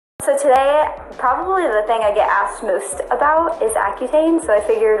So today, probably the thing I get asked most about is Accutane, so I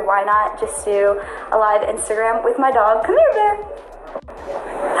figured why not just do a live Instagram with my dog. Come here, Bear.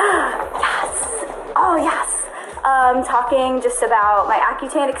 Yes. Oh, yes. Talking just about my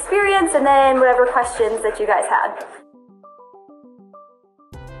Accutane experience and then whatever questions that you guys had.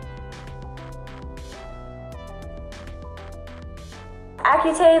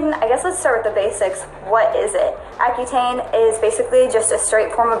 Accutane, I guess let's start with the basics. What is it? Accutane is basically just a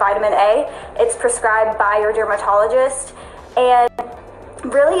straight form of vitamin A. It's prescribed by your dermatologist, and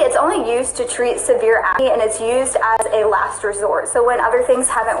really it's only used to treat severe acne, and it's used as a last resort. So when other things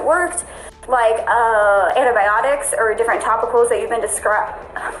haven't worked, like antibiotics or different topicals that you've been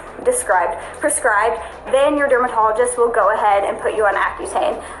prescribed, then your dermatologist will go ahead and put you on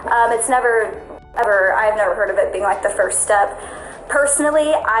Accutane. It's I've never heard of it being like the first step.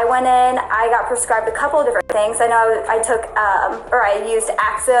 Personally, I went in, I got prescribed a couple of different things. I know I used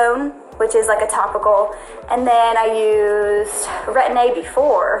Accutane, which is like a topical, and then I used Retin-A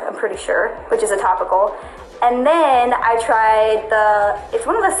before, I'm pretty sure, which is a topical. And then I tried it's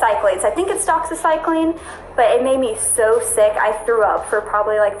one of the cyclines. I think it's doxycycline, but it made me so sick. I threw up for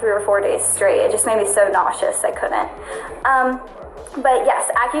probably like 3 or 4 days straight. It just made me so nauseous, I couldn't. But yes,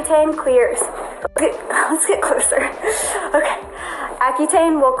 Accutane clears. Let's get closer. Okay.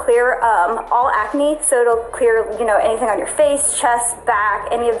 Accutane will clear all acne, so it'll clear, anything on your face, chest, back,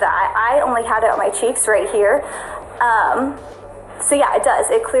 any of that. I only had it on my cheeks right here. So yeah, it does.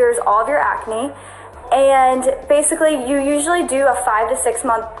 It clears all of your acne. And basically, you usually do a 5 to 6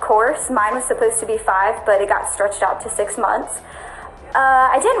 month course. Mine was supposed to be 5, but it got stretched out to 6 months.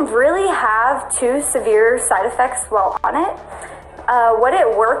 I didn't really have too severe side effects while on it. How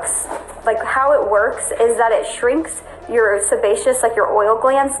it works is that it shrinks your sebaceous, like your oil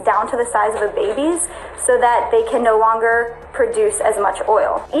glands, down to the size of a baby's so that they can no longer produce as much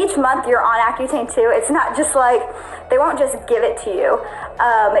oil. Each month you're on Accutane too. It's not just like, they won't just give it to you.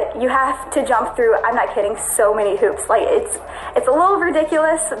 You have to jump through, I'm not kidding, so many hoops. Like it's a little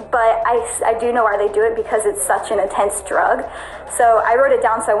ridiculous, but I do know why they do it, because it's such an intense drug. So I wrote it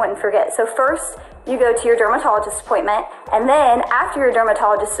down so I wouldn't forget. So first, you go to your dermatologist appointment, and then after your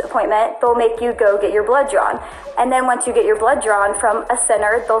dermatologist appointment, they'll make you go get your blood drawn. And then once you get your blood drawn from a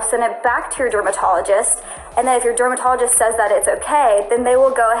center, they'll send it back to your dermatologist. And then if your dermatologist says that it's okay, then they will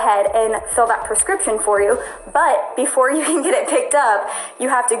go ahead and fill that prescription for you. But before you can get it picked up, you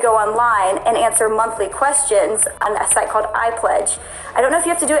have to go online and answer monthly questions on a site called iPledge. I don't know if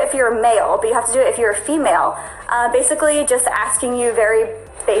you have to do it if you're a male, but you have to do it if you're a female. Basically just asking you very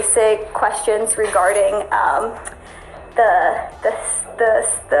basic questions regarding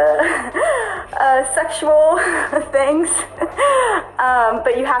sexual things,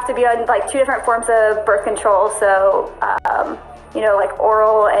 but you have to be on like 2 different forms of birth control, so like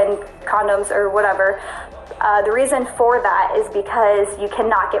oral and condoms or whatever. The reason for that is because you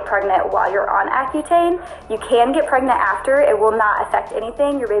cannot get pregnant while you're on Accutane. You can get pregnant after. It will not affect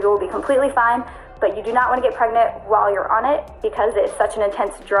anything. Your baby will be completely fine. But you do not want to get pregnant while you're on it, because it's such an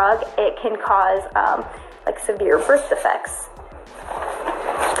intense drug. It can cause like severe birth defects.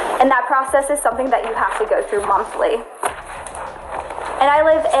 And that process is something that you have to go through monthly. And I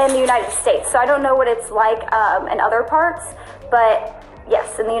live in the United States, so I don't know what it's like in other parts, but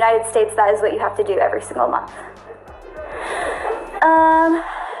yes, in the United States, that is what you have to do every single month.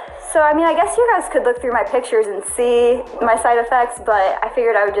 So, I guess you guys could look through my pictures and see my side effects, but I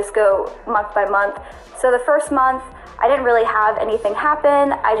figured I would just go month by month. So the first month, I didn't really have anything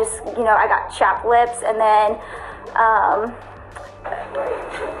happen. I just, I got chapped lips, and then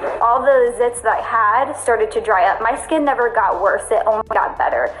all the zits that I had started to dry up. My skin never got worse, it only got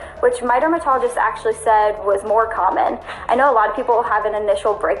better, which my dermatologist actually said was more common. I know a lot of people have an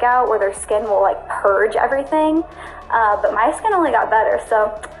initial breakout where their skin will like purge everything, but my skin only got better, so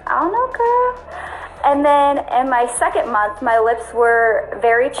I don't know, girl. And then in my second month, my lips were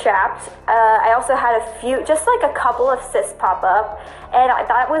very chapped. I also had just like a couple of cysts pop up, and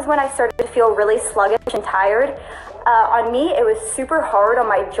that was when I started to feel really sluggish and tired. On me, it was super hard on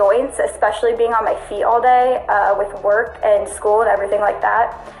my joints, especially being on my feet all day with work and school and everything like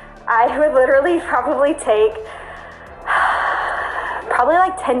that. I would literally probably take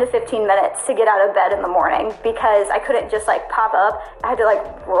like 10 to 15 minutes to get out of bed in the morning, because I couldn't just like pop up. I had to like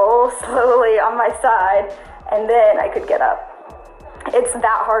roll slowly on my side, and then I could get up. It's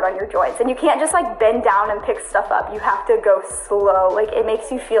that hard on your joints, and you can't just like bend down and pick stuff up. You have to go slow. Like, it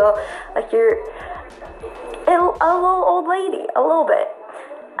makes you feel like you're a little old lady, a little bit.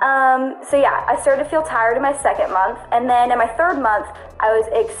 So yeah, I started to feel tired in my second month, and then in my third month, I was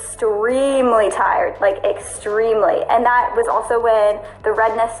extremely tired, like extremely. And that was also when the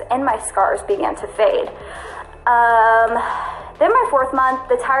redness and my scars began to fade. Then my fourth month,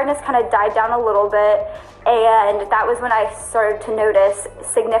 the tiredness kind of died down a little bit, and that was when I started to notice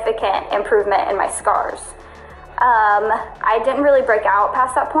significant improvement in my scars. I didn't really break out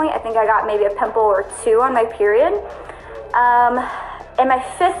past that point. I think I got maybe a pimple or two on my period. In my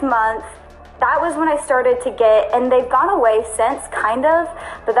fifth month, that was when I started to get, and they've gone away since, kind of,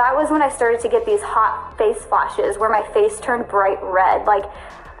 but that was when I started to get these hot face flashes where my face turned bright red. Like,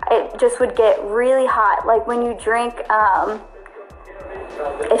 it just would get really hot. Like when you drink,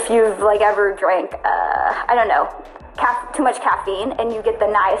 if you've like ever drank, I don't know, too much caffeine, and you get the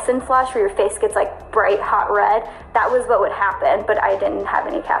niacin flush where your face gets like bright hot red. That was what would happen, but I didn't have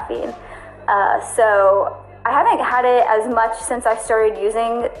any caffeine. So I haven't had it as much since I started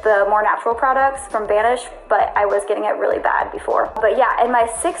using the more natural products from Vanish, but I was getting it really bad before. But yeah, in my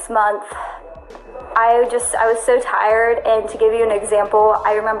sixth month, I was so tired, and to give you an example,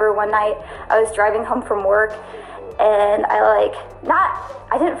 I remember one night I was driving home from work, and I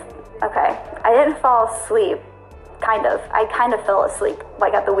didn't fall asleep. I kind of fell asleep,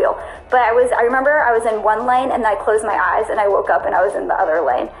 like at the wheel. But I remember I was in one lane, and I closed my eyes, and I woke up, and I was in the other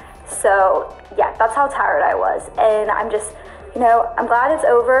lane. So yeah, that's how tired I was. And I'm just, I'm glad it's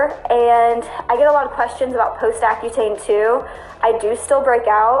over. And I get a lot of questions about post-Accutane too. I do still break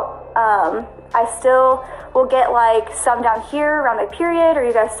out. I still will get like some down here around my period, or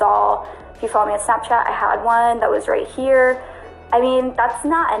you guys saw, if you follow me on Snapchat, I had one that was right here. I mean, that's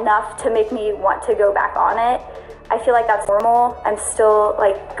not enough to make me want to go back on it. I feel like that's normal. I'm still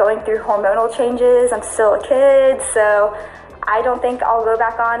like going through hormonal changes. I'm still a kid, so I don't think I'll go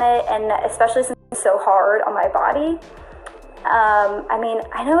back on it, and especially since it's so hard on my body. I mean,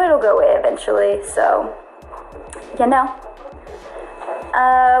 I know it'll go away eventually, so,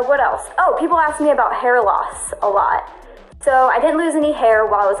 what else? Oh, people ask me about hair loss a lot. So I didn't lose any hair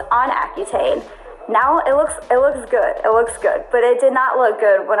while I was on Accutane. Now it looks good, but it did not look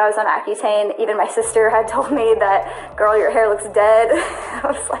good when I was on Accutane. Even my sister had told me that, girl, your hair looks dead. I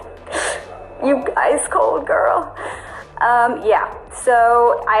was like, you ice cold girl. Yeah,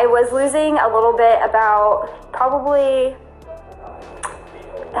 so I was losing a little bit, about probably,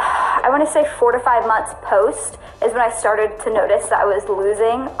 I want to say 4 to 5 months post is when I started to notice that I was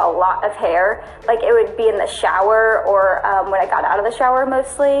losing a lot of hair. Like, it would be in the shower, or when I got out of the shower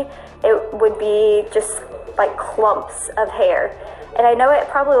mostly, it would be just like clumps of hair. And I know it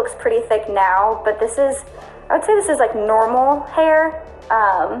probably looks pretty thick now, but I would say this is like normal hair.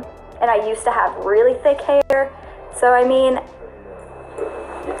 And I used to have really thick hair. So, I mean,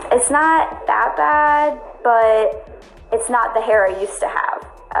 it's not that bad, but it's not the hair I used to have.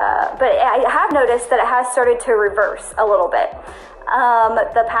 But I have noticed that it has started to reverse a little bit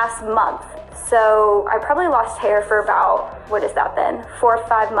the past month. So I probably lost hair for about, 4 or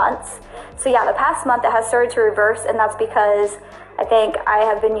 5 months. So yeah, the past month it has started to reverse, and that's because I think I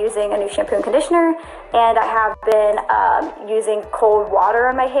have been using a new shampoo and conditioner, and I have been using cold water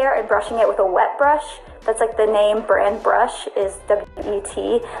on my hair and brushing it with a wet brush. That's like the name brand brush is WET.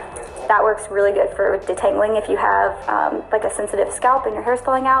 That works really good for detangling if you have like a sensitive scalp and your hair's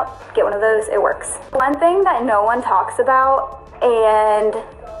falling out. Get one of those, it works. One thing that no one talks about, and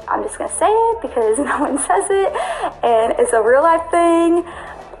I'm just gonna say it because no one says it, and it's a real life thing.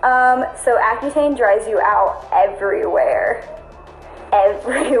 So Accutane dries you out everywhere.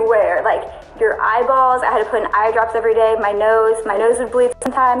 Like your eyeballs, I had to put in eye drops every day. My nose would bleed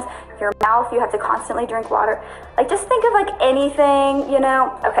sometimes. Your mouth, you have to constantly drink water. Like, just think of like anything,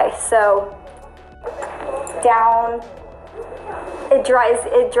 Okay, so down, it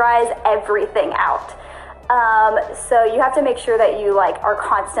dries everything out. So you have to make sure that you like are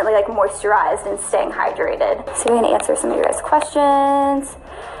constantly like moisturized and staying hydrated. So I'm gonna answer some of your guys' questions.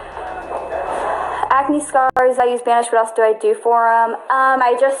 Acne scars, I use Vanish. What else do I do for them?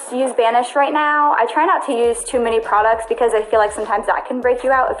 I just use Vanish right now. I try not to use too many products because I feel like sometimes that can break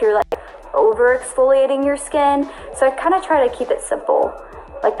you out if you're like over exfoliating your skin. So I kind of try to keep it simple,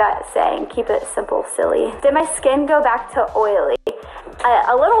 like that saying, keep it simple, silly. Did my skin go back to oily?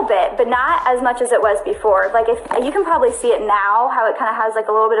 A little bit, but not as much as it was before. Like, if you can probably see it now, how it kind of has like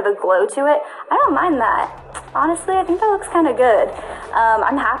a little bit of a glow to it. I don't mind that. Honestly, I think that looks kind of good.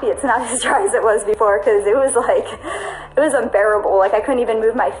 I'm happy it's not as dry as it was before, because it was unbearable. Like, I couldn't even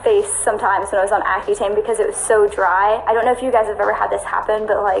move my face sometimes when I was on Accutane because it was so dry. I don't know if you guys have ever had this happen,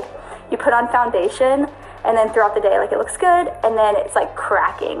 but like, you put on foundation and then throughout the day, like, it looks good, and then it's like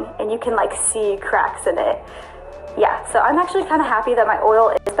cracking and you can like see cracks in it. yeah, so I'm actually kind of happy that my oil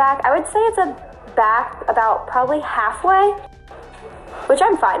is back. I would say it's back about probably halfway, which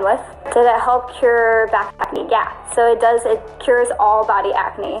I'm fine with. Did it help cure back acne? Yeah, so it does. It cures all body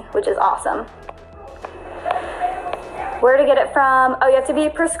acne, which is awesome. Where to get it from? Oh, you have to be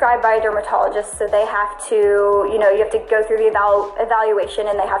prescribed by a dermatologist, so they have to, you have to go through the evaluation,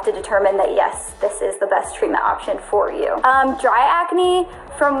 and they have to determine that, yes, this is the best treatment option for you. Dry acne,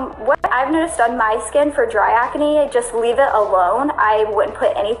 from what I've noticed on my skin for dry acne, just leave it alone. I wouldn't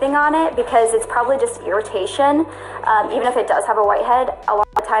put anything on it because it's probably just irritation. Even if it does have a whitehead, a lot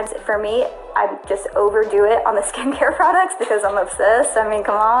of times for me, I just overdo it on the skincare products because I'm obsessed. I mean,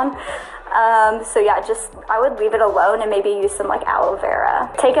 come on. So yeah, I would leave it alone and maybe use some like aloe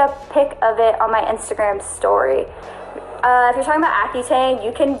vera. Take a pic of it on my Instagram story. If you're talking about Accutane,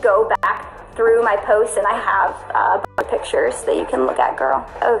 you can go back through my posts and I have pictures that you can look at, girl.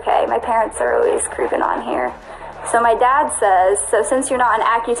 Okay, my parents are always creeping on here. So my dad says, so since you're not on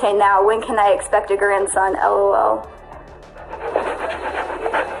Accutane now, when can I expect a grandson? LOL.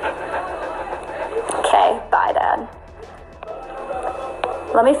 Okay, bye, Dad.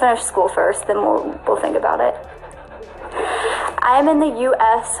 Let me finish school first, then we'll think about it. I'm in the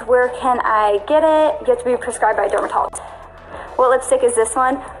US. Where can I get it? You have to be prescribed by a dermatologist. What lipstick is this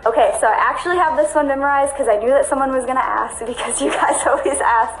one? Okay, so I actually have this one memorized because I knew that someone was gonna ask because you guys always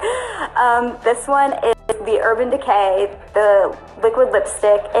ask. This one is the Urban Decay, the liquid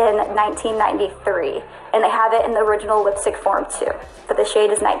lipstick in 1993. And they have it in the original lipstick form too, but the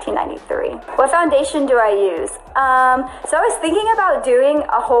shade is 1993. What foundation do I use? So I was thinking about doing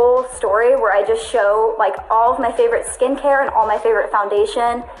a whole story where I just show like all of my favorite skincare and all my favorite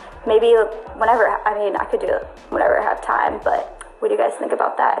foundation. Maybe whenever, I could do it whenever I have time, but what do you guys think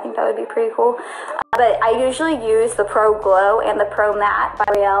about that? I think that would be pretty cool. But I usually use the Pro Glow and the Pro Matte by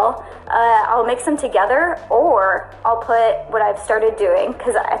L'Oreal. I'll mix them together, or I'll put what I've started doing,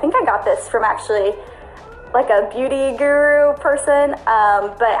 because I think I got this from actually like a beauty guru person,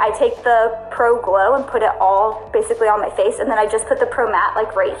 but I take the Pro Glow and put it all basically on my face, and then I just put the Pro Matte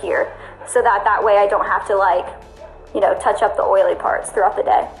like right here, so that way I don't have to like, touch up the oily parts throughout the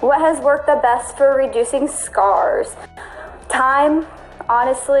day. What has worked the best for reducing scars? Time,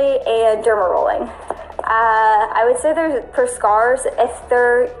 honestly, and derma rolling. I would say for scars, if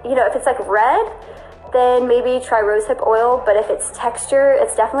they're, if it's like red, then maybe try rosehip oil, but if it's texture,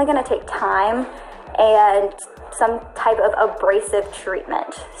 it's definitely gonna take time and some type of abrasive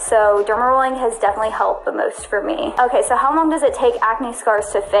treatment. So derma rolling has definitely helped the most for me. Okay, so how long does it take acne scars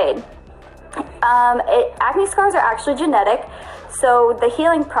to fade? Acne scars are actually genetic, so the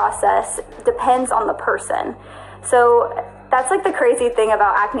healing process depends on the person. So that's like the crazy thing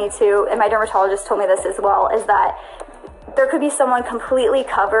about acne too, and my dermatologist told me this as well, is that there could be someone completely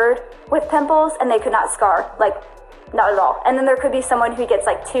covered with pimples and they could not scar, like not at all. And then there could be someone who gets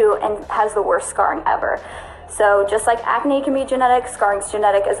like 2 and has the worst scarring ever. So just like acne can be genetic, scarring's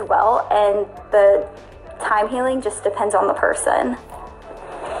genetic as well, and the time healing just depends on the person.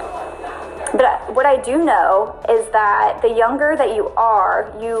 But what I do know is that the younger that you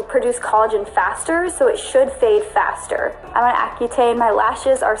are, you produce collagen faster, so it should fade faster. I'm on Accutane. My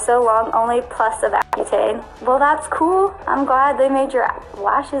lashes are so long, only plus of Accutane. Well, that's cool. I'm glad they made your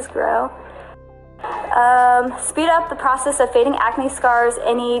lashes grow. Speed up the process of fading acne scars,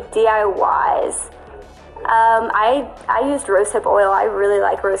 any DIYs? I used rosehip oil. I really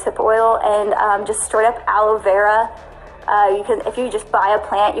like rosehip oil, and just straight up aloe vera. If you just buy a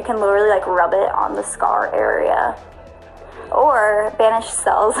plant, you can literally like rub it on the scar area. Or banish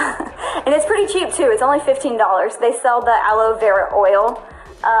cells. And it's pretty cheap too. It's only $15. They sell the aloe vera oil.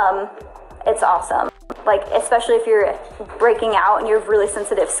 It's awesome. Like, especially if you're breaking out and you have really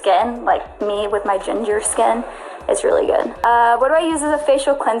sensitive skin, like me with my ginger skin, it's really good. What do I use as a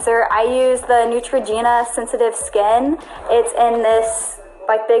facial cleanser? I use the Neutrogena Sensitive Skin. It's in this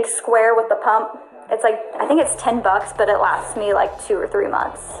like big square with the pump. It's like, I think it's $10, but it lasts me like 2 or 3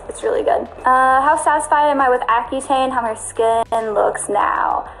 months. It's really good. How satisfied am I with Accutane? How my skin looks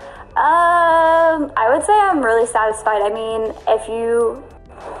now? I would say I'm really satisfied. I mean,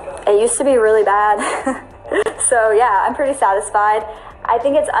 it used to be really bad. So yeah, I'm pretty satisfied. I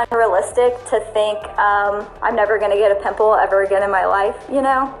think it's unrealistic to think I'm never gonna get a pimple ever again in my life,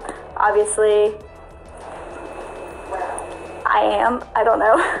 Obviously, I am. I don't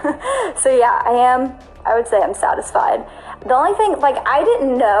know. So yeah, I am. I would say I'm satisfied. The only thing, like, I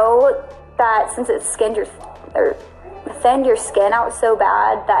didn't know that since it thinned your skin out so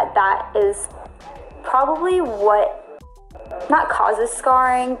bad, that is probably what not causes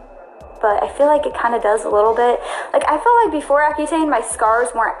scarring, but I feel like it kind of does a little bit. Like, I felt like before Accutane, my scars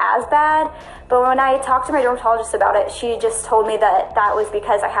weren't as bad, but when I talked to my dermatologist about it, she just told me that that was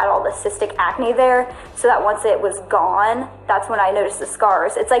because I had all the cystic acne there, so that once it was gone, that's when I noticed the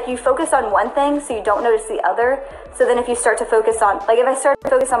scars. It's like you focus on one thing, so you don't notice the other. So then if you start to focus on, like if I start to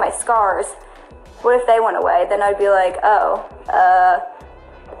focus on my scars, what if they went away? Then I'd be like, oh,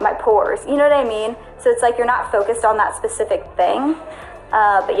 my pores. You know what I mean? So it's like you're not focused on that specific thing.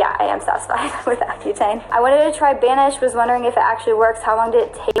 But yeah, I am satisfied with Accutane. I wanted to try Banish, was wondering if it actually works. How long did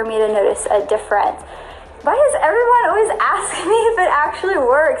it take for me to notice a difference? Why does everyone always ask me if it actually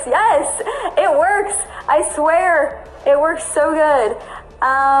works? Yes, it works. I swear, it works so good.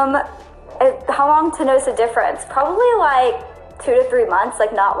 How long to notice a difference? Probably like 2 to 3 months,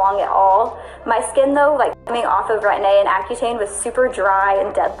 like not long at all. My skin though, like coming off of Retin-A and Accutane, was super dry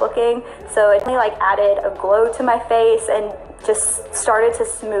and dead looking, so it really like added a glow to my face and just started to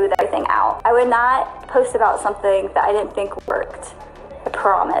smooth everything out. I would not post about something that I didn't think worked. I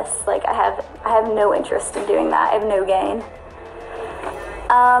promise. Like I have no interest in doing that. I have no gain.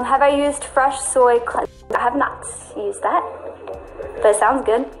 Have I used fresh soy cleanser? I have not used that, but it sounds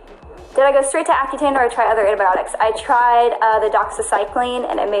good. Did I go straight to Accutane or I try other antibiotics? I tried the doxycycline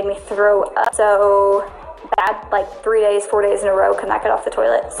and it made me throw up so bad, like 3 days, 4 days in a row, could not get off the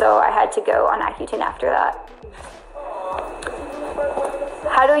toilet. So I had to go on Accutane after that.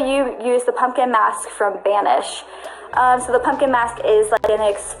 How do you use the pumpkin mask from Banish? So the pumpkin mask is like an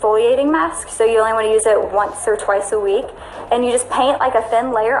exfoliating mask, so you only want to use it once or twice a week, and you just paint like a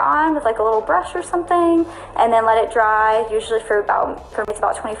thin layer on with like a little brush or something, and then let it dry, usually for me it's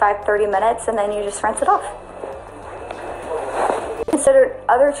about 25-30 minutes, and then you just rinse it off. Considered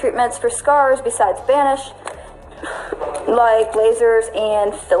other treatments for scars besides Banish, like lasers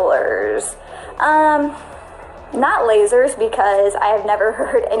and fillers. Not lasers, because I have never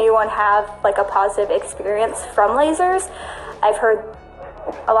heard anyone have like a positive experience from lasers. I've heard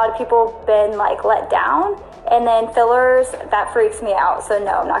a lot of people been like let down, and then fillers, that freaks me out. So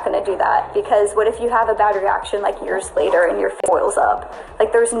no, I'm not going to do that, because what if you have a bad reaction like years later and your face oils up?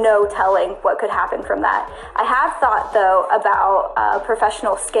 Like there's no telling what could happen from that. I have thought though about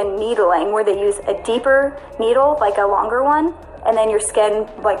professional skin needling, where they use a deeper needle, like a longer one, and then your skin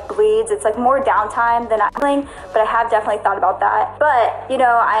like bleeds. It's like more downtime than needling, but I have definitely thought about that. But you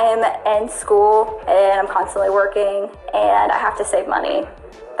know, I am in school and I'm constantly working and I have to save money.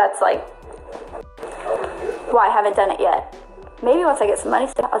 That's like why I haven't done it yet. Maybe once I get some money,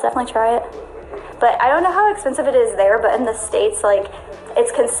 I'll definitely try it. But I don't know how expensive it is there, but in the States, like,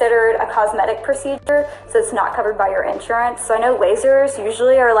 it's considered a cosmetic procedure, so it's not covered by your insurance. So I know lasers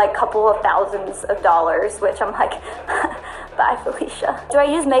usually are like a couple of thousands of dollars, which I'm like, bye Felicia. Do I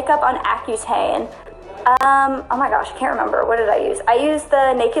use makeup on Accutane? Oh my gosh, I can't remember. What did I use? I used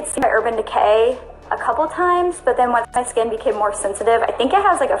the Naked Skin by Urban Decay a couple times, but then once my skin became more sensitive, I think it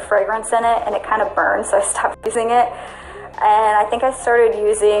has like a fragrance in it and it kind of burns, so I stopped using it. And I think I started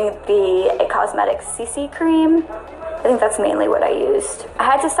using the Cosmetics CC cream. I think that's mainly what I used. I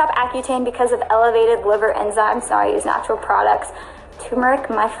had to stop Accutane because of elevated liver enzymes, so I use natural products. Turmeric,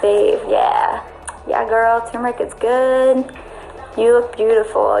 my fave, yeah. Yeah, girl, turmeric is good. You look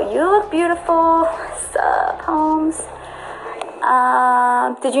beautiful. You look beautiful. Sup, Holmes?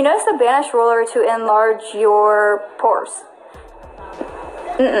 Did you notice the Banish roller to enlarge your pores?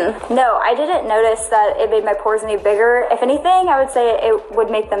 No, I didn't notice that it made my pores any bigger. If anything, I would say it would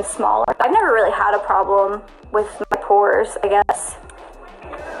make them smaller. I've never really had a problem with my pores, I guess.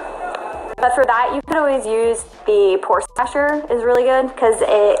 But for that, you could always use the Pore Smasher, is really good because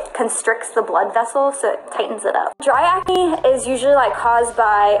it constricts the blood vessel, so it tightens it up. Dry acne is usually like caused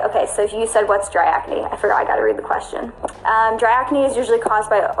by, okay, so you said what's dry acne? I forgot, I gotta read the question. Dry acne is usually caused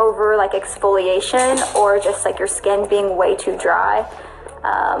by over like exfoliation or just like your skin being way too dry.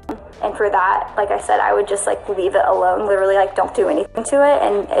 And for that, like I said, I would just like leave it alone, literally like don't do anything to it,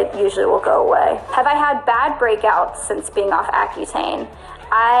 and it usually will go away. Have I had bad breakouts since being off Accutane?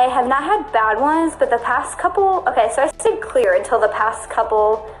 I have not had bad ones, but the past couple, okay, so I stayed clear until the past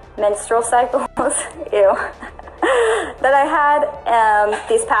couple menstrual cycles, ew, that I had.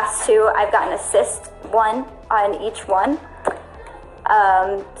 These past two, I've gotten a cyst, one on each one.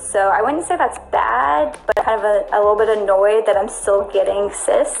 So I wouldn't say that's bad, but I'm kind of a little bit annoyed that I'm still getting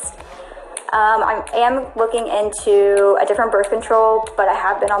cysts. I am looking into a different birth control, but I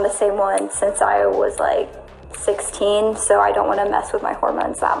have been on the same one since I was like 16, so I don't want to mess with my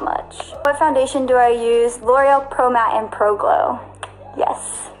hormones that much. What foundation do I use? L'Oreal Pro Matte and Pro Glow.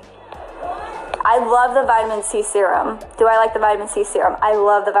 Yes. I love the vitamin C serum. Do I like the vitamin C serum? I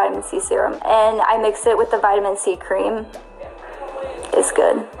love the vitamin C serum, and I mix it with the vitamin C cream. It's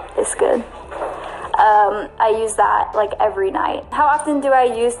good. It's good. I use that like every night. How often do I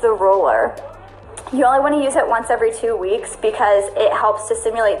use the roller? You only want to use it once every 2 weeks because it helps to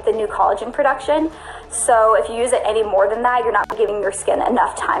stimulate the new collagen production. So if you use it any more than that, you're not giving your skin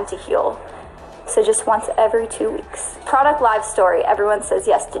enough time to heal. So just once every 2 weeks. Product live story. Everyone says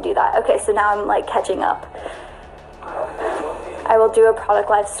yes to do that. Okay, so now I'm like catching up. I will do a product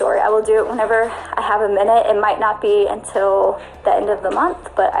live story. I will do it whenever I have a minute. It might not be until the end of the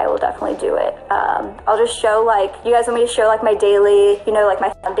month, but I will definitely do it. I'll just show, like, you guys want me to show like my daily, you know, like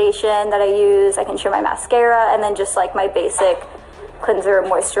my foundation that I use. I can show my mascara and then just like my basic cleanser,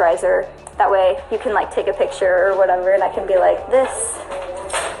 moisturizer. That way you can like take a picture or whatever and I can be like, this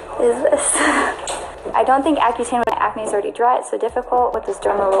is this. I don't think Accutane when my acne is already dry. It's so difficult. What does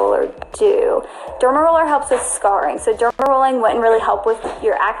Derma Roller do? Derma Roller helps with scarring. So Derma Rolling wouldn't really help with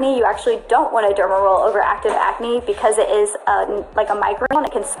your acne. You actually don't want to Derma Roll over active acne because it is like a microneedle.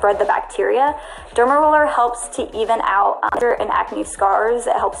 It can spread the bacteria. Derma Roller helps to even out under and acne scars.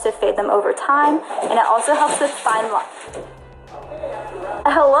 It helps to fade them over time. And it also helps with fine lines.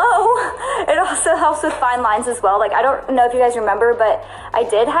 Hello? It also helps with fine lines as well. Like, I don't know if you guys remember, but I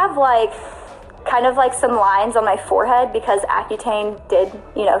did have like kind of like some lines on my forehead because Accutane did,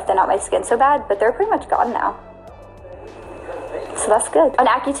 you know, thin out my skin so bad, but they're pretty much gone now. So that's good. On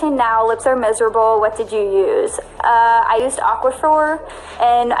Accutane now, lips are miserable. What did you use? I used Aquaphor,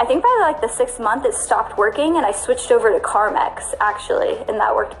 and I think by like the 6th month it stopped working, and I switched over to Carmex actually, and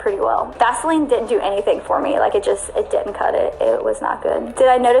that worked pretty well. Vaseline didn't do anything for me. Like it didn't cut it. It was not good. Did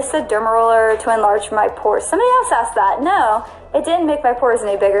I notice the Derma Roller to enlarge my pores? Somebody else asked that. No, it didn't make my pores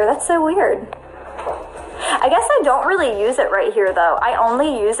any bigger. That's so weird. I guess I don't really use it right here though. I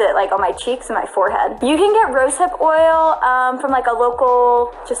only use it like on my cheeks and my forehead. You can get rosehip oil from like a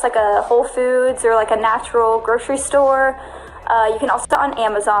local, just like a Whole Foods or like a natural grocery store. You can also on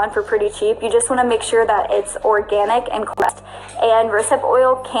Amazon for pretty cheap. You just want to make sure that it's organic and correct. And rosehip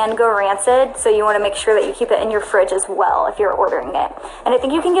oil can go rancid, so you want to make sure that you keep it in your fridge as well if you're ordering it. And I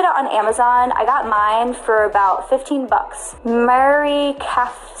think you can get it on Amazon. I got mine for about 15 bucks. Mary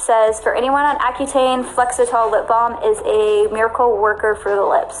Caff says, for anyone on Accutane, Flexitol lip balm is a miracle worker for the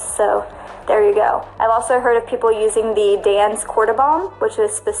lips. So there you go. I've also heard of people using the Dan's Cortibalm, which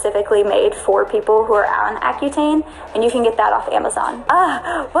is specifically made for people who are on Accutane, and you can get that off Amazon.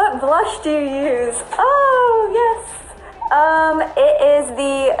 What blush do you use? Oh, yes. It is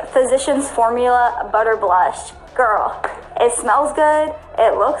the Physicians Formula Butter Blush. Girl, it smells good,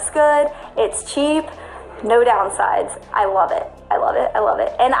 it looks good, it's cheap, no downsides. I love it. I love it. I love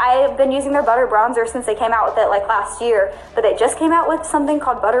it. And I've been using their butter bronzer since they came out with it like last year, but they just came out with something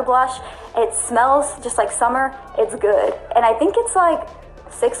called Butter Blush. It smells just like summer. It's good. And I think it's like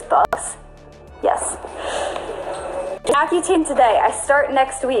 $6. Yes. Accutane today. I start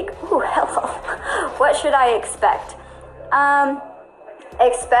next week. Ooh, hello. What should I expect?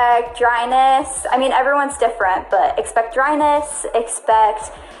 Expect dryness. I mean, everyone's different, but expect dryness,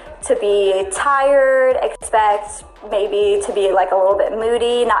 expect to be tired, expect maybe to be like a little bit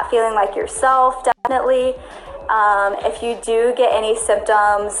moody, not feeling like yourself, definitely. If you do get any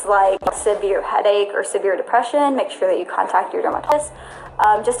symptoms like severe headache or severe depression, make sure that you contact your dermatologist.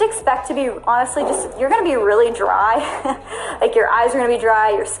 Just expect to be, honestly, you're going to be really dry. Like your eyes are going to be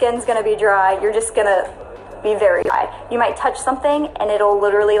dry, your skin's going to be dry, you're just going to be very dry. You might touch something and it'll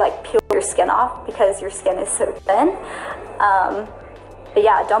literally like peel your skin off because your skin is so thin. But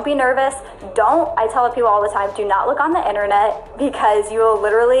yeah, don't be nervous. I tell people all the time, do not look on the internet because you will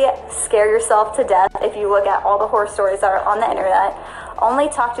literally scare yourself to death if you look at all the horror stories that are on the internet. Only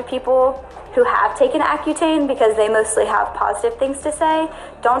talk to people who have taken Accutane because they mostly have positive things to say.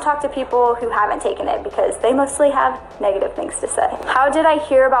 Don't talk to people who haven't taken it because they mostly have negative things to say. How did I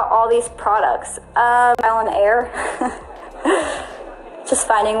hear about all these products? Trial and error. Just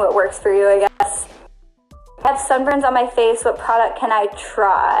finding what works for you, I guess. I have sunburns on my face. What product can I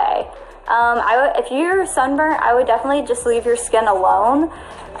try? If you're sunburnt, I would definitely just leave your skin alone.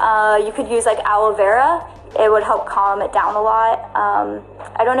 You could use like aloe vera. It would help calm it down a lot.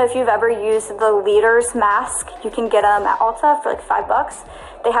 I don't know if you've ever used the Leaders mask. You can get them at Ulta for like $5.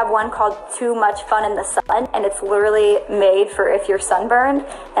 They have one called Too Much Fun in the Sun, and it's literally made for if you're sunburned,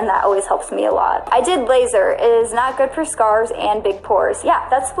 and that always helps me a lot. I did laser. It is not good for scars and big pores. Yeah,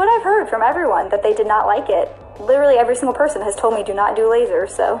 that's what I've heard from everyone, that they did not like it. Literally every single person has told me do not do laser,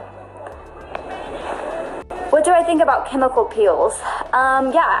 so. What do I think about chemical peels?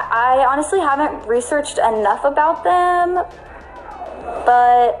 Yeah, I honestly haven't researched enough about them,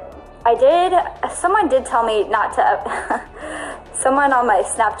 but someone did tell me not to, someone on my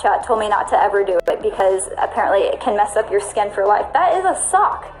Snapchat told me not to ever do it it because apparently it can mess up your skin for life. That is a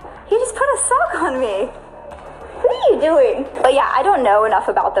sock. He just put a sock on me. What are you doing? But yeah, I don't know enough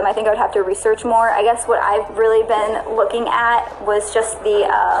about them. I think I would have to research more. I guess what I've really been looking at was just the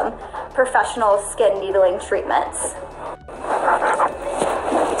professional skin needling treatments.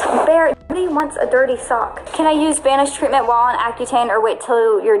 Bear, nobody wants a dirty sock. Can I use Banish treatment while on Accutane or wait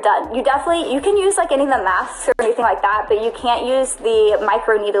till you're done? You can use like any of the masks or anything like that, but you can't use the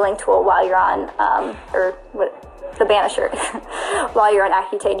micro needling tool while you're on, the Banisher while you're on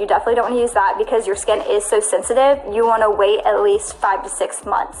Accutane. You definitely don't want to use that because your skin is so sensitive. You want to wait at least 5 to 6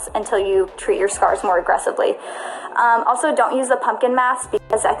 months until you treat your scars more aggressively. Also, don't use the pumpkin mask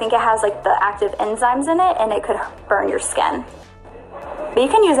because I think it has like the active enzymes in it and it could burn your skin. But you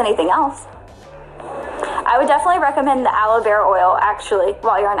can use anything else. I would definitely recommend the aloe vera oil actually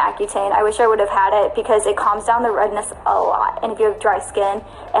while you're on Accutane. I wish I would have had it because it calms down the redness a lot. And if you have dry skin,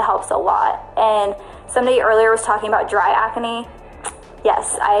 it helps a lot. And somebody earlier was talking about dry acne.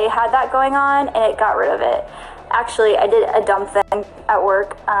 Yes, I had that going on and it got rid of it. Actually, I did a dumb thing at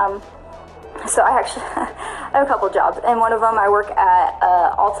work. So I actually I have a couple jobs, and one of them I work at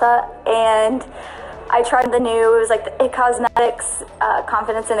Ulta, and I tried the new, it was like the It Cosmetics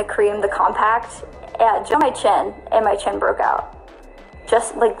Confidence in a Cream, the compact, just on my chin, and my chin broke out.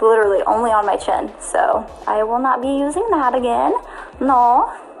 Just like literally only on my chin. So I will not be using that again.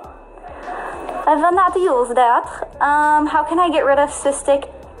 No. I will not use that. How can I get rid of cystic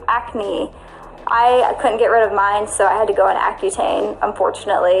acne? I couldn't get rid of mine, so I had to go on Accutane,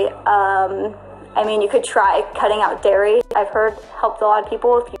 unfortunately. I mean, you could try cutting out dairy. I've heard helped a lot of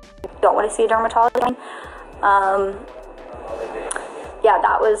people if you don't want to see a dermatologist. Yeah,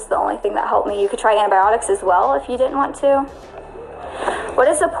 that was the only thing that helped me. You could try antibiotics as well if you didn't want to. What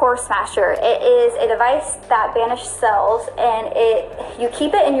is a pore smasher? It is a device that banishes cells, and you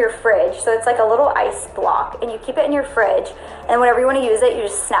keep it in your fridge. So it's like a little ice block, and you keep it in your fridge, and whenever you want to use it, you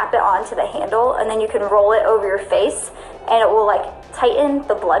just snap it onto the handle, and then you can roll it over your face, and it will like tighten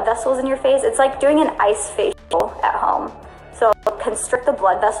the blood vessels in your face. It's like doing an ice facial at home. So it'll constrict the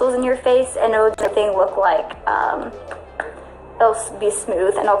blood vessels in your face, and it'll make everything look like it'll be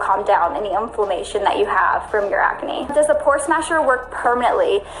smooth, and it'll calm down any inflammation that you have from your acne. Does the pore smasher work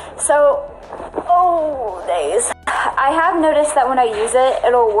permanently? So, oh days. I have noticed that when I use it,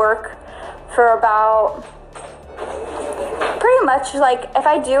 it'll work for about pretty much like if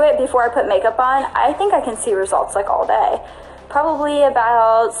I do it before I put makeup on, I think I can see results like all day. Probably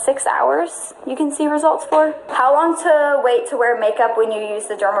about 6 hours you can see results for. How long to wait to wear makeup when you use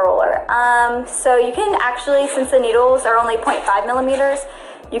the derma roller? So you can actually, since the needles are only 0.5 millimeters,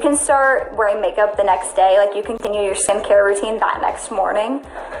 you can start wearing makeup the next day. Like you can continue your skincare routine that next morning.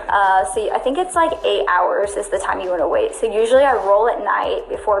 So I think it's like 8 hours is the time you want to wait. So usually I roll at night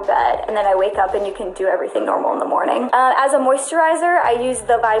before bed, and then I wake up and you can do everything normal in the morning. As a moisturizer, I use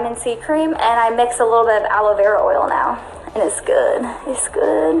the vitamin C cream, and I mix a little bit of aloe vera oil now. And it's good. It's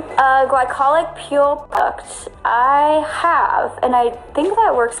good. Glycolic peel product. I have, and I think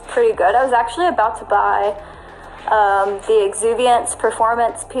that works pretty good. I was actually about to buy the Exuviance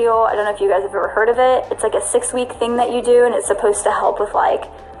Performance Peel. I don't know if you guys have ever heard of it. It's like a 6-week thing that you do, and it's supposed to help with like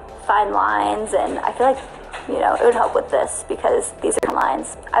fine lines, and I feel like, you know, it would help with this because these are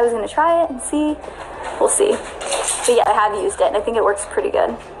lines. I was gonna try it and see. We'll see. But yeah, I have used it, and I think it works pretty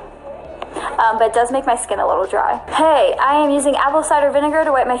good. But it does make my skin a little dry. Hey, I am using apple cider vinegar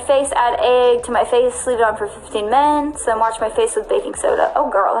to wipe my face, add egg to my face, leave it on for 15 minutes, and wash my face with baking soda. Oh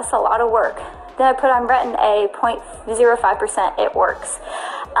girl, that's a lot of work. Then I put on Retin A, 0.05%, it works.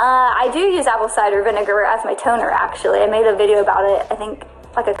 I do use apple cider vinegar as my toner actually. I made a video about it, I think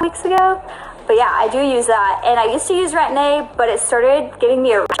like a couple weeks ago. But yeah, I do use that, and I used to use Retin A, but it started giving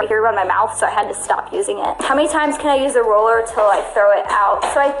me a right here around my mouth, so I had to stop using it. How many times can I use the roller till I throw it out?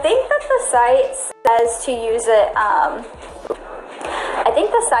 So I think that the site says to use it, I think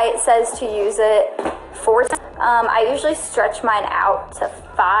the site says to use it 4 times. I usually stretch mine out to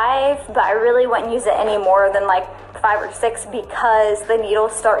 5, but I really wouldn't use it any more than like 5 or 6 because the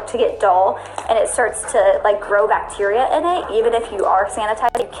needles start to get dull and it starts to like grow bacteria in it. Even if you are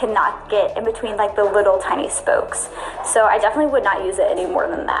sanitized, you cannot get in between like the little tiny spokes. So I definitely would not use it any more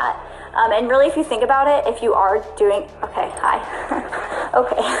than that. And really, if you think about it, if you are doing, okay, hi.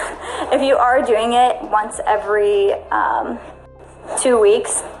 Okay. If you are doing it once every 2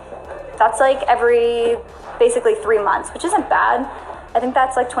 weeks, that's like every basically 3 months, which isn't bad. I think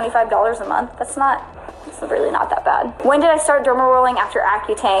that's like $25 a month. It's really not that bad. When did I start derma rolling after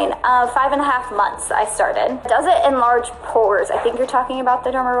Accutane? 5.5 months I started. Does it enlarge pores? I think you're talking about the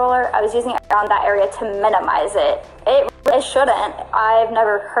derma roller. I was using it around that area to minimize it. It it shouldn't. I've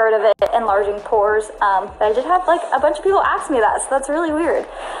never heard of it enlarging pores, but I did have like a bunch of people ask me that, so that's really weird.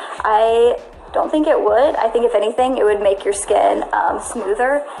 I don't think it would. I think if anything, it would make your skin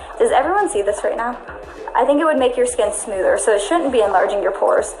smoother. Does everyone see this right now? I think it would make your skin smoother, so it shouldn't be enlarging your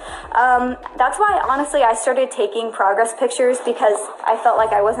pores. That's why, honestly, I started taking progress pictures because I felt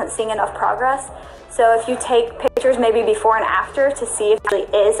like I wasn't seeing enough progress. So if you take pictures maybe before and after to see if it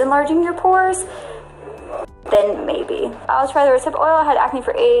really is enlarging your pores, then maybe. I'll try the rosehip oil. I had acne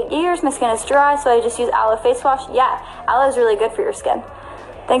for 8 years. My skin is dry, so I just use aloe face wash. Yeah, aloe is really good for your skin.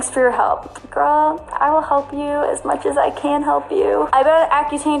 Thanks for your help. Girl, I will help you as much as I can help you. I've been on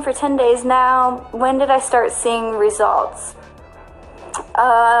Accutane for 10 days now. When did I start seeing results?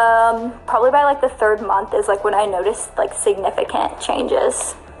 Probably by like the 3rd month is like when I noticed like significant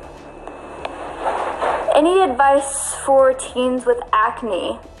changes. Any advice for teens with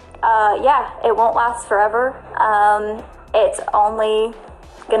acne? Yeah, it won't last forever. It's only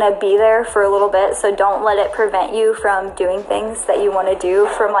gonna be there for a little bit, so don't let it prevent you from doing things that you want to do,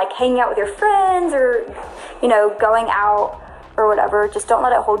 from like hanging out with your friends or, you know, going out or whatever. Just don't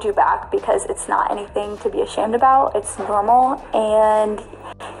let it hold you back, because it's not anything to be ashamed about. It's normal and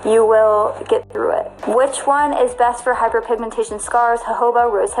you will get through it. Which one is best for hyperpigmentation scars, jojoba,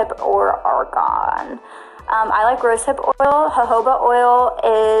 rosehip, or argan? I like rosehip oil. Jojoba oil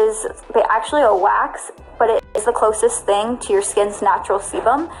is actually a wax, but it is the closest thing to your skin's natural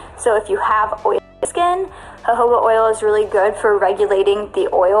sebum. So if you have oily skin, jojoba oil is really good for regulating the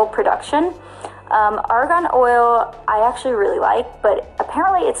oil production. Argan oil I actually really like, but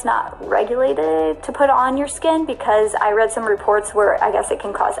apparently it's not regulated to put on your skin, because I read some reports where I guess it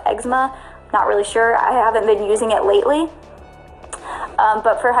can cause eczema. Not really sure. I haven't been using it lately.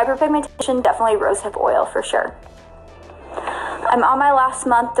 But for hyperpigmentation, definitely rosehip oil for sure. I'm on my last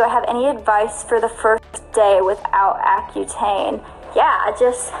month. Do I have any advice for the first day without Accutane? Yeah,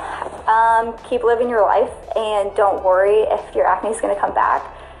 just keep living your life and don't worry if your acne is going to come back,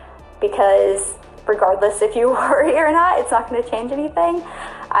 because regardless if you worry or not, it's not going to change anything.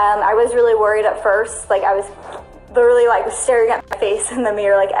 I was really worried at first. Like, I was literally like staring at my face in the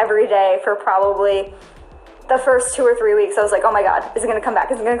mirror like every day for probably the first 2 or 3 weeks. I was like, oh my God, is it gonna come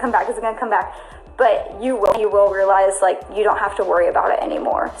back? Is it gonna come back? Is it gonna come back? But you will realize like you don't have to worry about it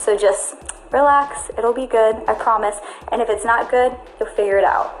anymore. So just relax, it'll be good, I promise. And if it's not good, you'll figure it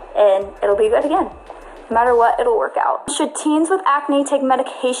out and it'll be good again. No matter what, it'll work out. Should teens with acne take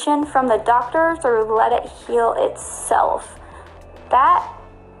medication from the doctors or let it heal itself? That,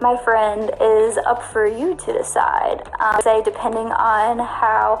 my friend, is up for you to decide. Say depending on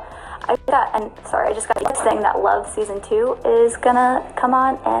how I just got this thing that Love Season 2 is gonna come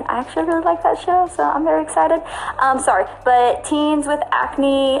on, and I actually really like that show, so I'm very excited. But teens with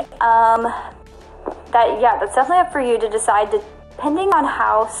acne, that's definitely up for you to decide, depending on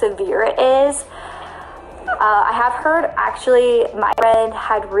how severe it is. I have heard, actually, my friend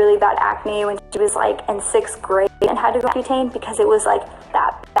had really bad acne when she was like in 6th grade and had to go Accutane because it was like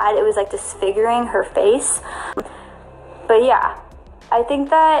that bad. It was like disfiguring her face. But yeah, I think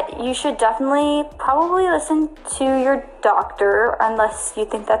that you should definitely probably listen to your doctor, unless you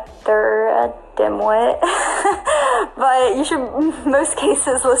think that they're a dimwit. But you should, most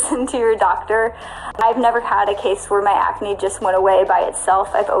cases, listen to your doctor. I've never had a case where my acne just went away by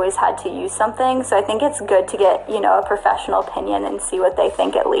itself. I've always had to use something, so I think it's good to get, you know, a professional opinion and see what they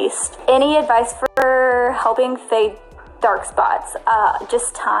think at least. Any advice for helping fade dark spots?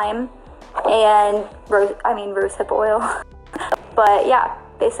 Just time and rosehip oil. But yeah,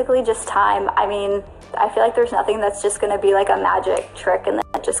 basically just time. I mean, I feel like there's nothing that's just gonna be like a magic trick and then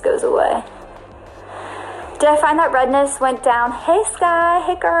it just goes away. Did I find that redness went down? Hey Sky,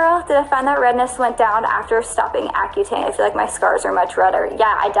 hey girl. Did I find that redness went down after stopping Accutane? I feel like my scars are much redder.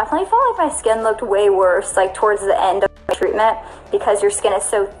 Yeah, I definitely felt like my skin looked way worse like towards the end of my treatment, because your skin is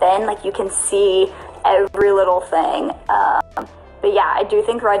so thin, like you can see every little thing. But yeah, I do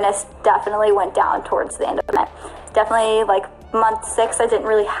think redness definitely went down towards the end of it. Definitely like month 6, I didn't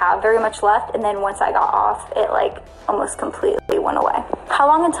really have very much left, and then once I got off, it like almost completely went away. How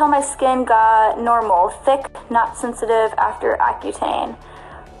long until my skin got normal, thick, not sensitive after Accutane?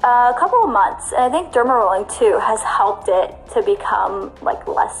 A couple of months, and I think derma rolling too has helped it to become like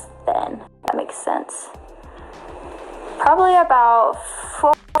less thin. That makes sense. Probably about 4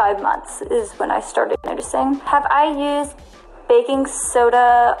 or 5 months is when I started noticing. Have I used baking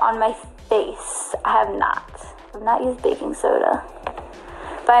soda on my face? I have not. I've not used baking soda.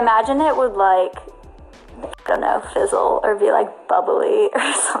 But I imagine it would like, I don't know, fizzle or be like bubbly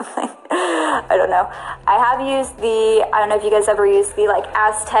or something. I don't know. I have used I don't know if you guys ever used the like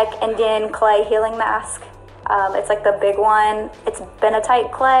Aztec Indian clay healing mask. It's like the big one. It's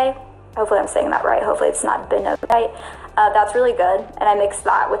bentonite clay. Hopefully I'm saying that right. Hopefully it's not bentonite. That's really good. And I mix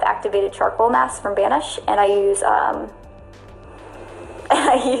that with activated charcoal mask from Vanish, and I use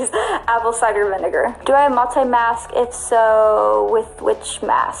apple cider vinegar. Do I have multi-mask? If so, with which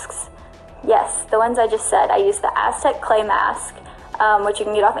masks? Yes, the ones I just said. I use the Aztec clay mask, which you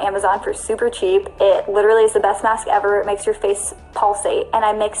can get off Amazon for super cheap. It literally is the best mask ever. It makes your face pulsate. And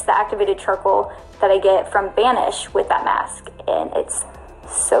I mix the activated charcoal that I get from Vanish with that mask, and it's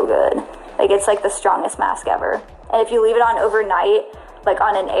so good. Like, it's like the strongest mask ever. And if you leave it on overnight, like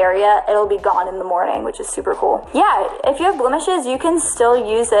on an area, it'll be gone in the morning, which is super cool. Yeah, if you have blemishes, you can still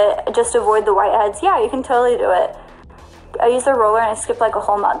use it. Just avoid the whiteheads. Yeah, you can totally do it. I use the roller and I skipped like a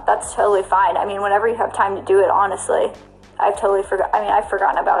whole month. That's totally fine. I mean, whenever you have time to do it, honestly. I've totally forgot. I mean, I've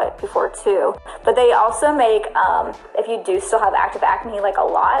forgotten about it before too. But they also make, if you do still have active acne like a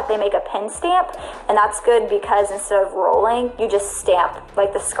lot, they make a pin stamp, and that's good because instead of rolling, you just stamp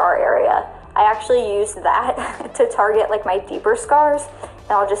like the scar area. I actually use that to target like my deeper scars,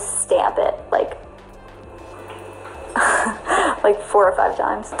 and I'll just stamp it like like 4 or 5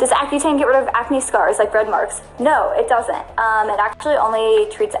 times. Does Accutane get rid of acne scars like red marks? No, it doesn't. It actually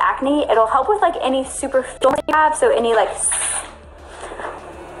only treats acne. It'll help with like any superficial you have, so any like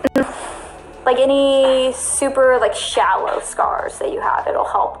any super like shallow scars that you have, it'll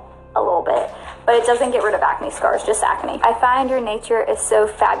help a little bit. But it doesn't get rid of acne scars, just acne. I find your nature is so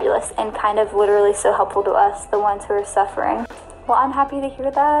fabulous and kind of literally so helpful to us, the ones who are suffering. Well, I'm happy to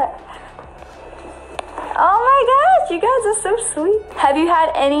hear that. Oh my gosh, you guys are so sweet. Have you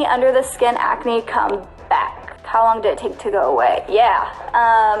had any under the skin acne come back? How long did it take to go away? Yeah,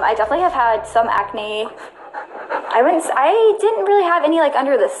 I definitely have had some acne. I didn't really have any like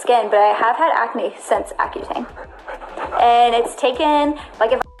under the skin, but I have had acne since Accutane. And it's taken,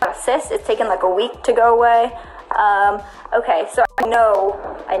 like if I have a cyst, it's taken like a week to go away. Okay, so I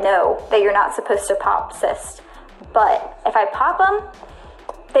know that you're not supposed to pop cysts, but if I pop them,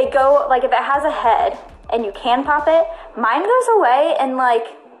 they go, like if it has a head and you can pop it, mine goes away in like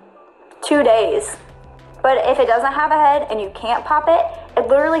 2 days. But if it doesn't have a head and you can't pop it, it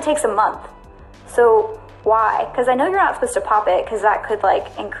literally takes a month. So why? Because I know you're not supposed to pop it because that could like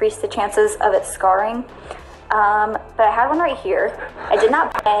increase the chances of it scarring. But I had one right here. I did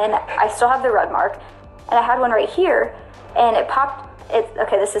not pop in. I still have the red mark. And I had one right here and it popped.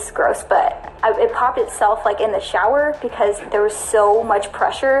 Okay, this is gross, but it popped itself like in the shower because there was so much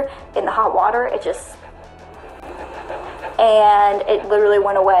pressure in the hot water. And it literally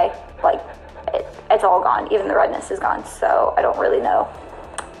went away. Like, it's all gone. Even the redness is gone. So I don't really know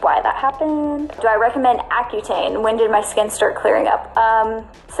why that happened. Do I recommend Accutane? When did my skin start clearing up?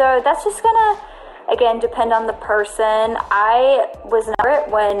 So that's just gonna, again, depend on the person. I was never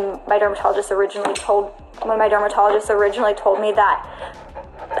when my dermatologist originally told me that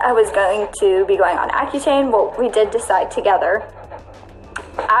I was going to be going on Accutane. Well, we did decide together.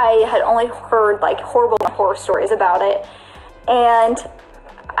 I had only heard like horror stories about it, and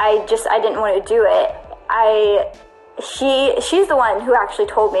I didn't want to do it. She's the one who actually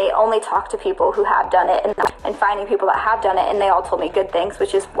told me only talk to people who have done it, and finding people that have done it, and they all told me good things,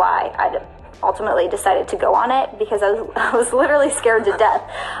 which is why I ultimately decided to go on it, because I was literally scared to death.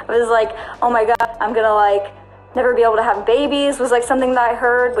 I was like, oh my god, I'm gonna like never be able to have babies, was like something that I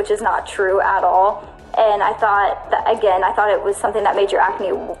heard, which is not true at all. And I thought that, again, I thought it was something that made your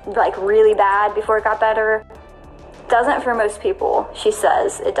acne like really bad before it got better. Doesn't for most people. She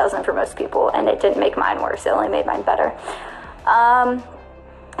says it doesn't for most people, and it didn't make mine worse, it only made mine better.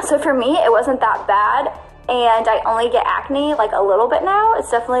 So for me, it wasn't that bad, and I only get acne like a little bit now.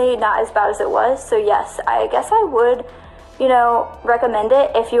 It's definitely not as bad as it was. So yes, I guess I would, recommend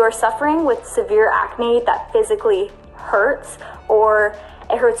it if you are suffering with severe acne that physically hurts, or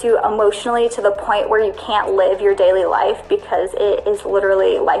it hurts you emotionally to the point where you can't live your daily life, because it is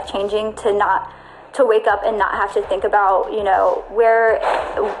literally life-changing to wake up and not have to think about,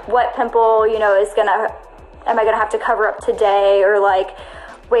 what pimple, am I gonna have to cover up today, or like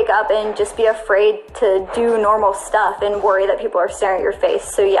wake up and just be afraid to do normal stuff and worry that people are staring at your face.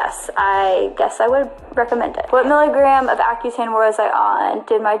 So yes, I guess I would recommend it. What milligram of Accutane was I on?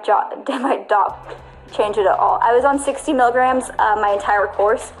 Did my doc change it at all? I was on 60 milligrams my entire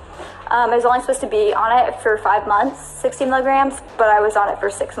course. I was only supposed to be on it for 5 months, 60 milligrams, but I was on it for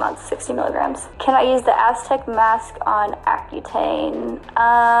 6 months, 60 milligrams. Can I use the Aztec mask on Accutane?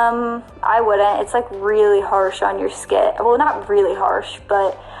 I wouldn't. It's like really harsh on your skin. Well, not really harsh,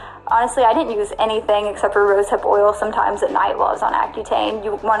 but Honestly, I didn't use anything except for rosehip oil sometimes at night while I was on Accutane.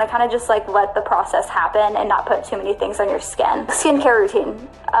 You want to kind of just like let the process happen and not put too many things on your skin. Skincare routine.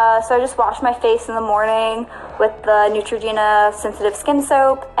 So I just wash my face in the morning with the Neutrogena sensitive skin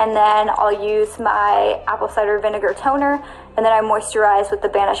soap, and then I'll use my apple cider vinegar toner, and then I moisturize with the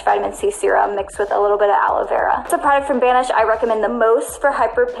Banish vitamin C serum mixed with a little bit of aloe vera. It's a product from Banish I recommend the most for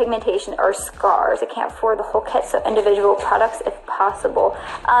hyperpigmentation or scars. I can't afford the whole kit, so individual products if possible.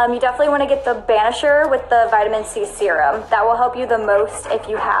 You definitely want to get the Banisher with the vitamin C serum. That will help you the most if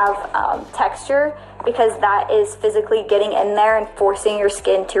you have texture, because that is physically getting in there and forcing your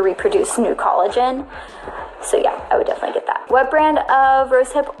skin to reproduce new collagen. So yeah, I would definitely get that. What brand of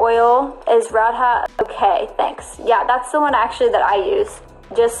rosehip oil is Radha? Okay, thanks. Yeah, that's the one actually that I use.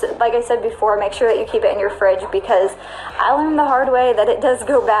 Just like I said before, make sure that you keep it in your fridge, because I learned the hard way that it does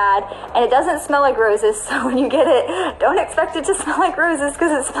go bad and it doesn't smell like roses. So when you get it, don't expect it to smell like roses,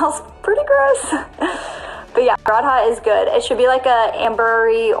 because it smells pretty gross. But yeah, Radha is good. It should be like a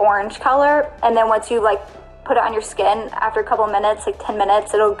ambery orange color, and then once you like put it on your skin, after a couple minutes, like 10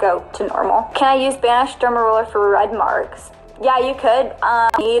 minutes, it'll go to normal. Can I use Banish Derma Roller for red marks? Yeah, you could.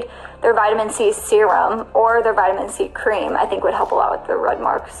 Need their vitamin C serum or their vitamin C cream, I think would help a lot with the red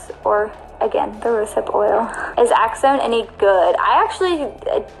marks, or again, the rosehip oil. Is Accutane any good? I actually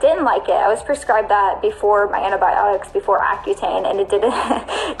didn't like it. I was prescribed that before my antibiotics, before Accutane, and it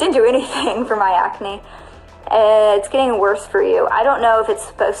didn't do anything for my acne. It's getting worse for you. I don't know if it's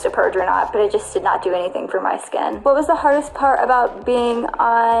supposed to purge or not, but it just did not do anything for my skin. What was the hardest part about being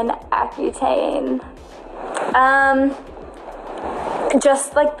on Accutane?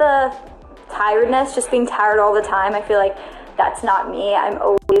 Just like the tiredness, just being tired all the time. I feel like that's not me. I'm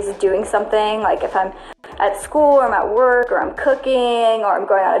always doing something. Like if I'm at school or I'm at work or I'm cooking or I'm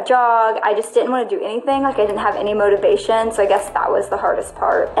going on a jog, I just didn't want to do anything. Like I didn't have any motivation. So I guess that was the hardest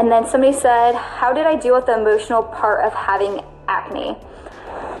part. And then somebody said, how did I deal with the emotional part of having acne?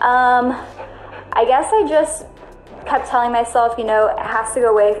 I guess I just kept telling myself, you know, it has to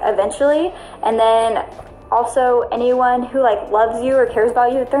go away eventually. And then also, anyone who like loves you or cares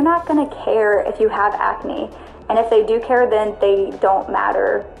about you, they're not gonna care if you have acne. And if they do care, then they don't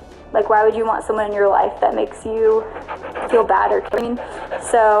matter. Like, why would you want someone in your life that makes you feel bad or caring?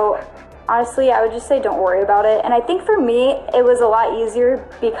 So honestly, I would just say don't worry about it. And I think for me, it was a lot easier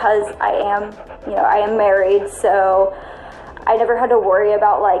because I am married, so I never had to worry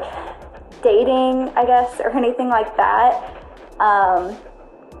about like dating, I guess, or anything like that.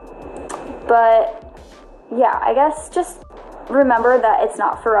 But yeah, I guess just remember that it's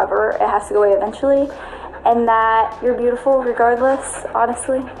not forever. It has to go away eventually, and that you're beautiful regardless,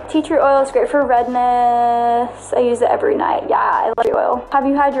 honestly. Tea tree oil is great for redness. I use it every night. Yeah, I love tea oil. Have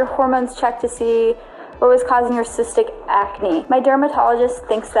you had your hormones checked to see what was causing your cystic acne? My dermatologist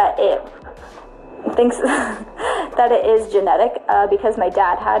thinks that it is genetic, because my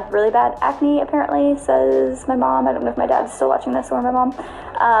dad had really bad acne, apparently, says my mom. I don't know if my dad's still watching this or my mom.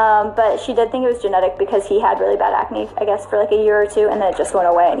 But she did think it was genetic because he had really bad acne, I guess, for like a year or two, and then it just went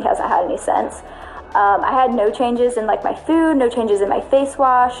away and he hasn't had any since. I had no changes in like my food, no changes in my face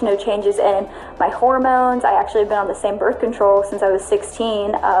wash, no changes in my hormones. I actually have been on the same birth control since I was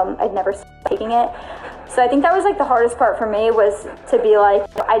 16. I'd never stopped taking it. So I think that was like the hardest part for me, was to be like,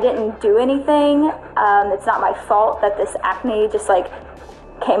 I didn't do anything. It's not my fault that this acne just like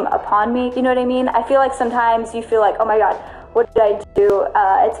came upon me. You know what I mean? I feel like sometimes you feel like, oh my God, what did I do?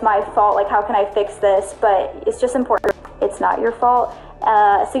 It's my fault. Like, how can I fix this? But it's just important. It's not your fault.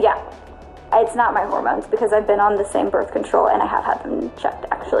 So yeah, it's not my hormones, because I've been on the same birth control and I have had them checked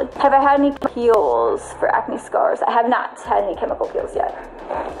actually. Have I had any peels for acne scars? I have not had any chemical peels yet.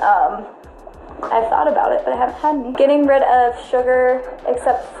 I've thought about it, but I haven't had any. Getting rid of sugar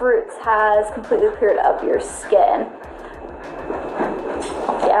except fruits has completely cleared up your skin.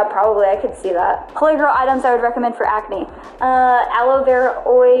 Yeah, probably, I could see that. Holy girl items I would recommend for acne. Aloe vera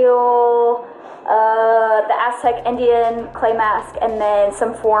oil, the Aztec Indian clay mask, and then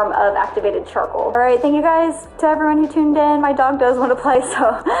some form of activated charcoal. All right, thank you guys to everyone who tuned in. My dog does want to play,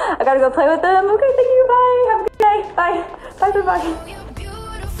 so I gotta go play with them. Okay, thank you, bye. Have a good day. Bye. Bye, everybody.